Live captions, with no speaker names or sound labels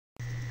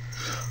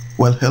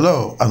Well,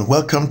 hello and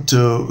welcome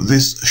to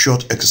this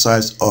short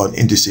exercise on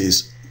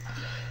indices.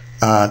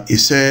 And it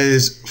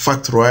says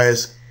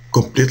factorize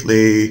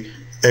completely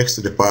x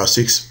to the power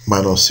 6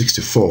 minus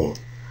 64.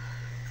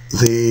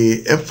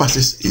 The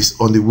emphasis is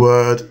on the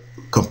word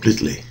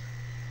completely.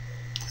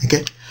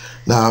 Okay,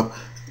 now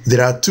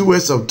there are two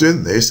ways of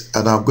doing this,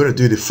 and I'm going to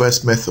do the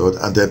first method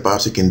and then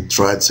perhaps you can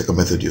try the second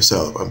method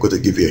yourself. I'm going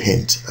to give you a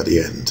hint at the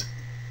end.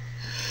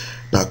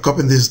 Now,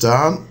 copying this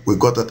down, we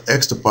got that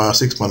x to the power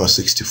 6 minus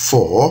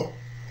 64.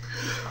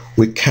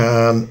 We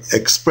can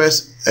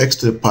express x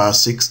to the power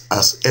 6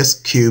 as s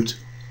cubed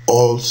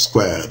all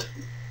squared.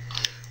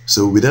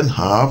 So we then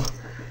have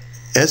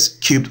s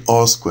cubed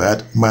all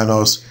squared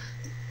minus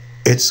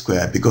 8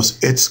 squared,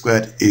 because 8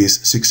 squared is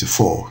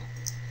 64.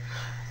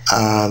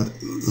 And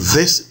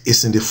this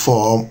is in the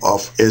form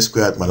of a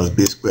squared minus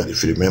b squared,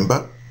 if you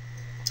remember.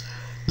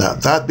 Now,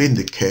 that being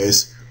the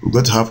case, we're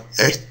going to have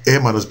a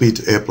minus b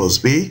to a plus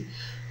b.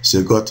 So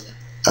you've got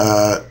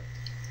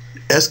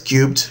s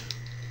cubed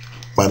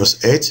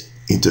minus 8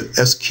 into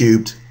s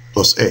cubed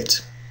plus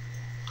 8.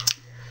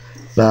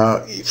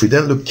 Now, if we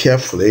then look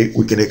carefully,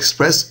 we can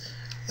express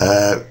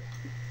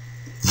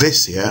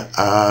this here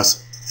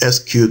as s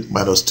cubed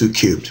minus 2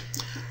 cubed,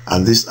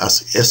 and this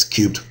as s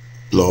cubed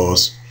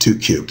plus 2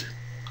 cubed.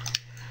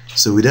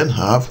 So we then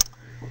have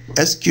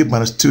s cubed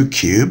minus 2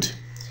 cubed.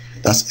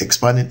 That's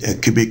expanding a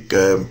cubic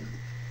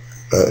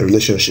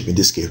relationship in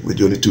this case with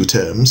only two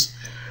terms.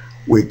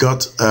 We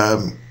got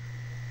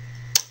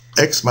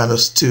x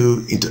minus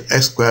 2 into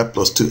x squared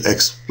plus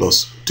 2x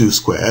plus 2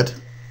 squared.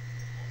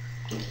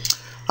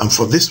 And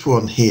for this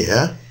one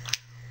here,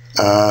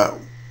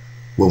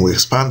 when we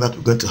expand that,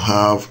 we're going to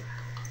have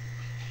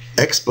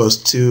x plus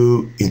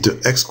 2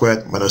 into x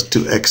squared minus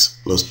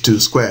 2x plus 2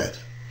 squared.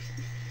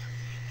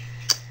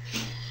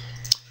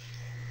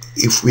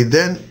 If we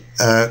then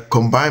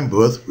combine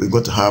both, we're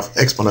going to have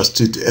x minus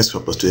 2 to x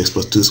squared plus 2x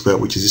plus 2 squared,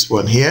 which is this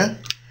one here,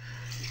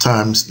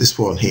 times this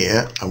one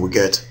here, and we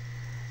get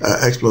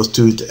x plus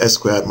 2 to x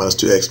squared minus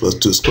 2x plus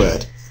 2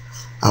 squared.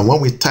 And when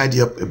we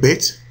tidy up a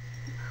bit,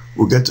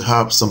 we're going to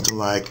have something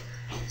like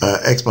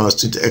x minus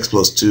 2 to x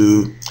plus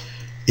 2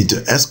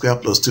 into s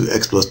squared plus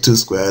 2x plus 2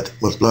 squared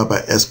multiplied by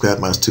s squared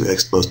minus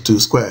 2x plus 2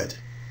 squared.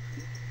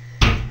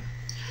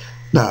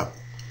 Now,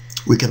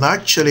 we can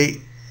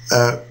actually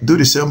do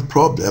the same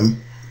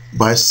problem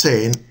by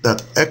saying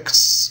that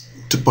x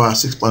to the power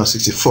 6 minus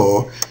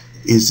 64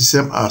 is the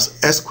same as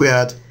s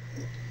squared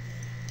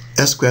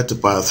to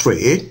the power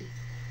 3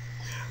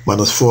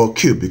 minus 4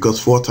 cubed, because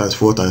 4 times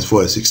 4 times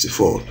 4 is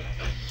 64.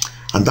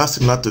 And that's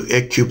similar to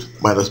a cubed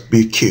minus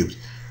b cubed.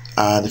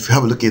 And if you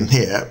have a look in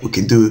here, we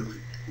can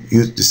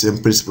use the same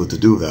principle to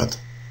do that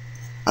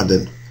and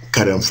then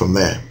carry on from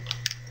there.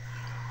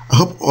 I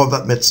hope all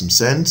that made some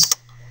sense.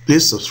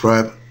 Please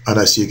subscribe, and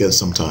I'll see you again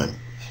sometime.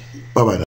 Bye bye now.